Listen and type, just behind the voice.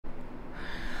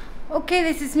Okay,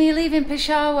 this is me leaving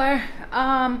Peshawar.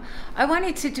 I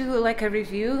wanted to do like a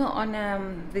review on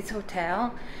this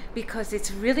hotel because it's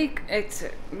really good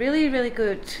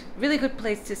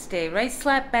place to stay. Right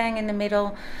slap bang in the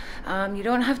middle. You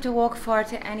don't have to walk far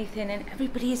to anything, and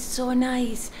everybody is so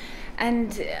nice.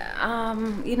 And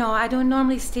you know, I don't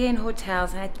normally stay in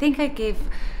hotels, and I think I gave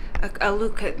a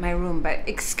look at my room, but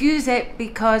excuse it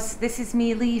because this is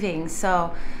me leaving.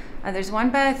 So there's one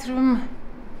bathroom.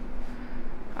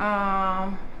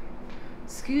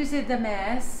 Excuse the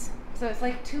mess. So it's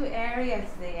like two areas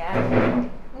there.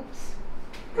 Oops.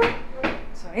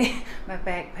 Sorry, my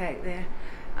backpack there.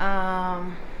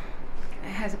 It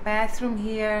has a bathroom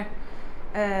here,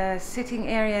 a sitting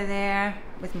area there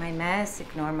with my mess.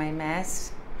 Ignore my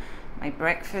mess. My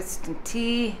breakfast and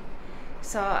tea.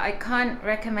 So I can't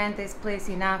recommend this place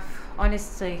enough.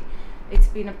 Honestly, it's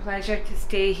been a pleasure to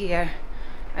stay here,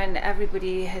 and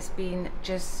everybody has been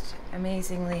just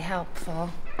amazingly helpful.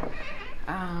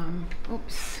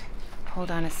 Oops,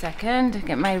 hold on a second,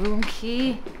 get my room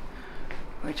key,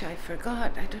 which I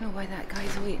forgot. I don't know why that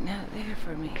guy's waiting out there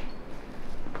for me.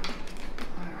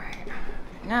 All right,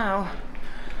 now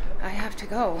I have to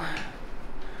go.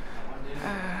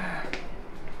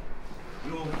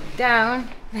 Down,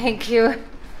 thank you.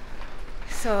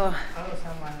 So,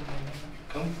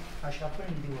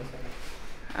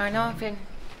 I know, I've been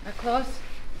close.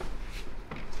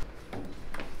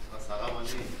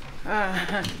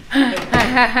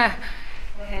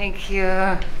 Thank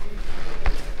you.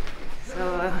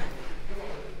 So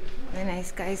the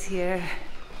nice guys here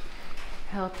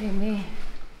helping me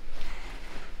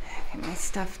get my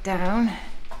stuff down.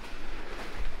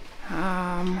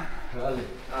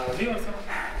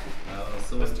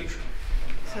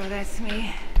 So that's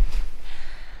me.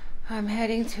 I'm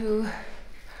heading to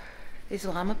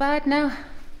Islamabad now,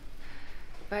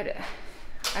 but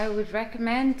I would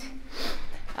recommend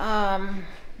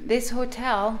this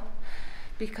hotel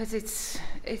because it's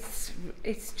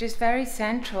just very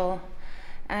central,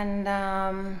 and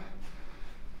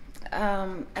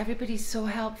everybody's so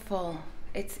helpful.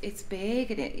 It's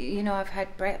big. You know, I've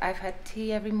had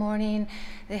tea every morning.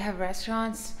 They have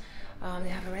restaurants. They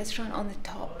have a restaurant on the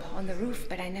top, on the roof,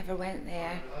 but I never went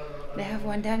there. They have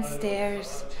one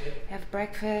downstairs. They have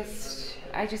breakfast.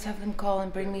 I just have them call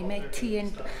and bring me my tea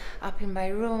up in my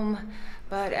room.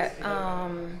 But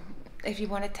if you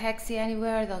want a taxi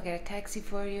anywhere, they'll get a taxi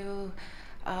for you.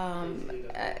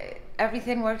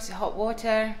 Everything works. Hot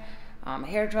water,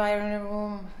 hair dryer in a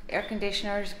room, air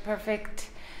conditioners, perfect.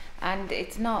 And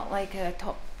it's not like a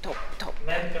top.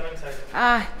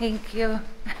 Ah, thank you.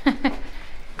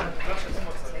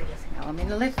 Now I'm in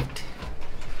the lift,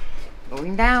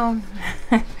 going down.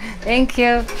 Thank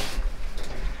you.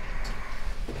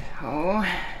 Oh,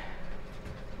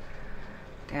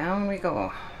 down we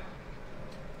go.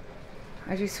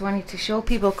 I just wanted to show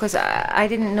people because I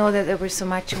didn't know that there were so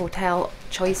much hotel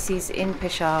choices in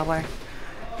Peshawar.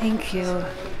 Thank you.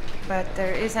 But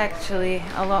there is actually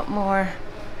a lot more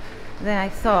than I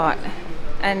thought,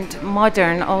 and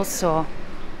modern also.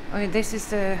 I mean, this is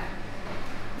the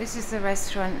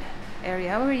restaurant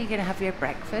area where you're gonna have your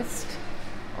breakfast,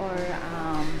 or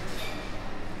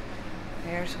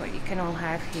there's what you can all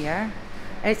have here.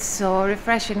 It's so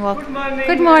refreshing. Well, good morning.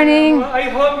 Good morning. I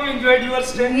hope you enjoyed your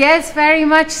stay. Yes, very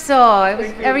much so.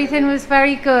 Everything was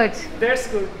very good. That's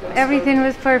good. Everything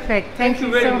was perfect. Thank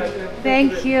you very so much.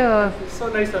 Thank you. So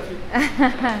nice of you.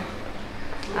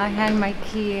 I hand my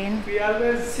key in. We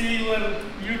always see your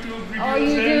YouTube videos. Oh,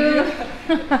 you do?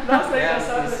 Last night I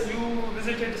saw that you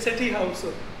visited City House.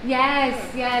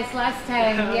 Yes, last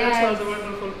time. Yes. That was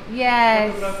wonderful.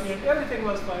 Yes. Photography and everything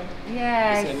was fine.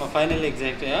 Yes. This is my final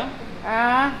exam, yeah?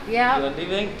 Yeah. You are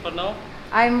leaving for now?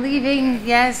 I'm leaving,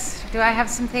 yes. Do I have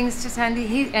some things to send?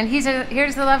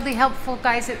 Here's the lovely, helpful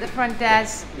guys at the front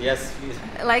desk. Yes, please.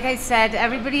 Like I said,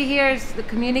 everybody here, the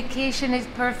communication is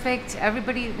perfect.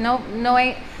 Everybody, no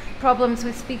problems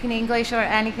with speaking English or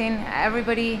anything.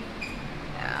 Everybody,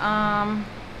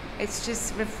 it's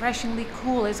just refreshingly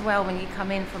cool as well when you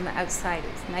come in from the outside.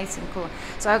 It's nice and cool.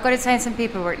 So I've got to sign some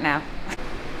paperwork now.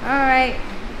 All right,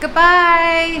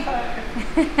 goodbye.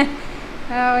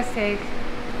 Oh, safe.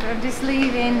 I'm just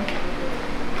leaving.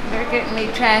 They're getting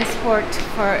me transport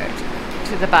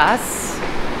to the bus.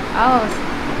 Oh,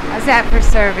 how's that for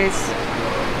service?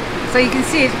 So you can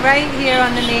see it's right here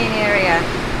on the main area.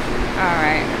 All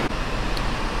right.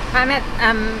 I'm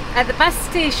at the bus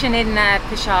station in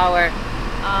Peshawar.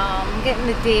 I'm getting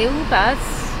the Deu bus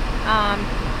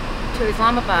to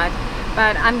Islamabad.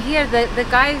 But I'm here. The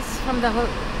guys from the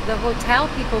hotel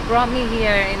people brought me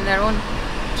here in their own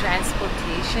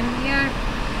transportation here.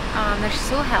 They're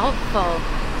so helpful.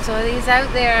 So he's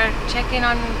out there checking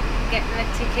on getting a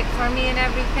ticket for me and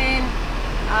everything,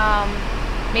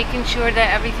 making sure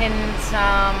that everything's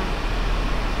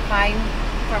fine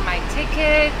for my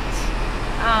ticket.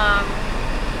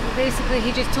 Basically,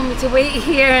 he just told me to wait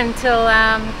here until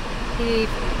he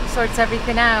sorts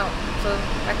everything out. So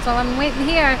that's all, I'm waiting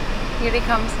here. Here he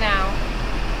comes now.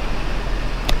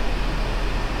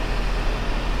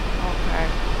 Okay.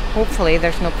 Hopefully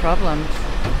there's no problems.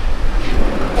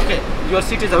 Okay, your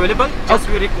seat is available. Just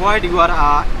we required your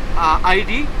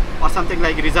ID or something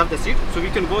like reserve the seat. So we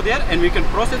can go there and we can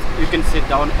process. You can sit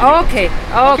down. Okay.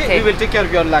 Okay. We will take care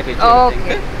of your luggage.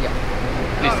 Okay. Yeah.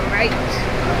 Please. All right.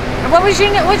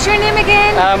 What's your name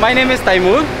again? My name is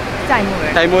Taimur.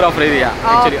 Taimur. Taimur of Area.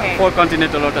 Actually, Okay. for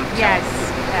Continental Hotel. Yes.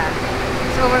 Yeah.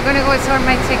 So we're gonna go sort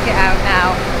my ticket out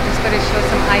now. Just gotta show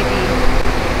some ID.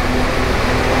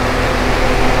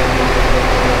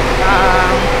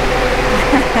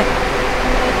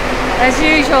 As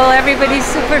usual, everybody's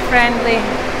super friendly.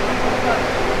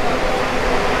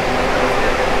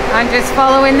 I'm just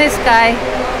following this guy.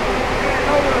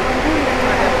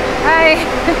 Hi.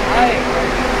 Hi.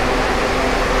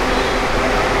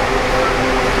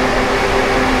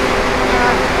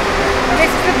 This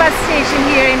is the bus station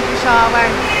here in Peshawar,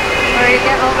 where you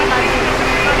get all the buses.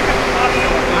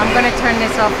 I'm going to turn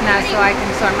this off now so I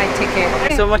can sort my ticket.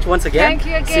 Thank you so much once again. Thank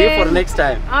you again. See you for next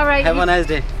time. All right. Have a nice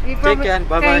day. Take care.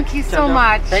 Bye bye. Thank you so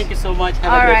much. Thank you so much.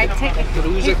 Have All a right. great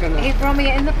day. He brought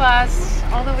me in the bus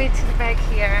all the way to the back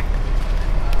here.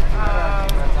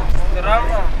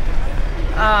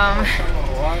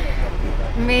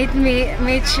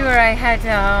 Made sure I had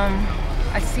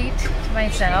a seat to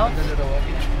myself.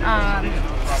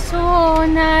 So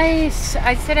nice.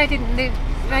 I said I didn't. They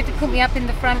tried to put me up in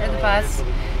the front of the bus,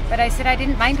 but I said I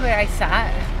didn't mind where I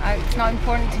sat. It's not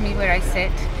important to me where I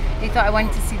sit. They thought I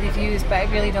wanted to see the views, but I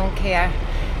really don't care.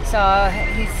 So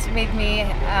he's made me.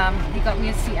 He got me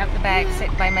a seat up the back,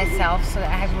 sit by myself, so that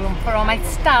I have room for all my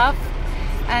stuff.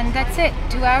 And that's it.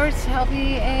 2 hours. I'll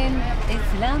be in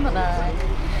Islamabad.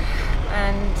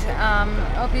 And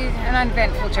it'll be an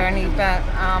uneventful journey, but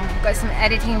I've got some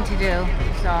editing to do.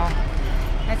 So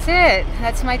that's it.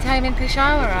 That's my time in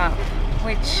Peshawar up,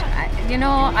 which, you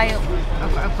know,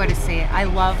 I've got to say, I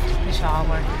loved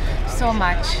Peshawar so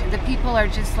much. The people are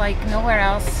just like nowhere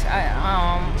else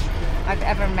I've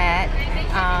ever met.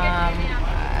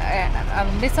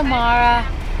 Miss Amara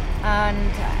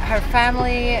and her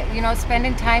family, you know,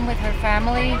 spending time with her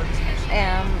family,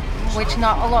 which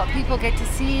not a lot of people get to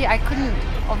see. I couldn't,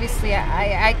 obviously,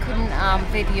 I couldn't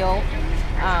video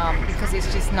because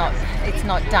it's just not, it's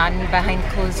not done behind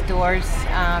closed doors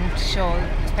to show,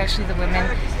 especially the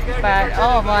women. But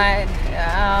oh my,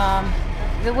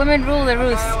 the women rule the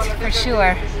roost for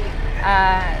sure.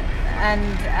 And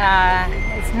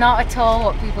it's not at all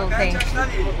what people think.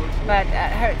 But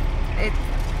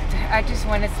I just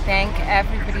want to thank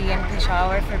everybody in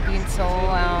Peshawar for being so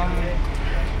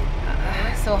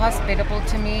so hospitable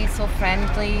to me, so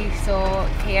friendly, so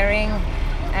caring,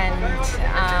 and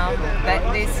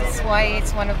that this is why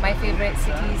it's one of my favorite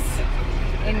cities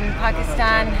in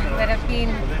Pakistan that I've been.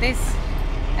 This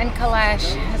and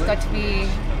Kailash has got to be,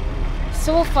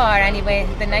 so far anyway,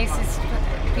 the nicest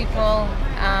people,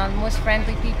 most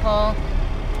friendly people,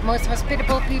 most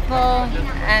hospitable people,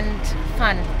 and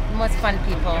most fun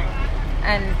people,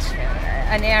 and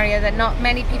an area that not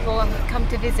many people come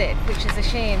to visit, which is a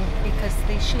shame because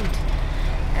they should,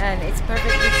 and it's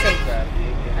perfectly safe.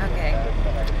 Okay,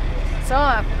 so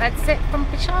that's it from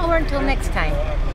Peshawar until next time.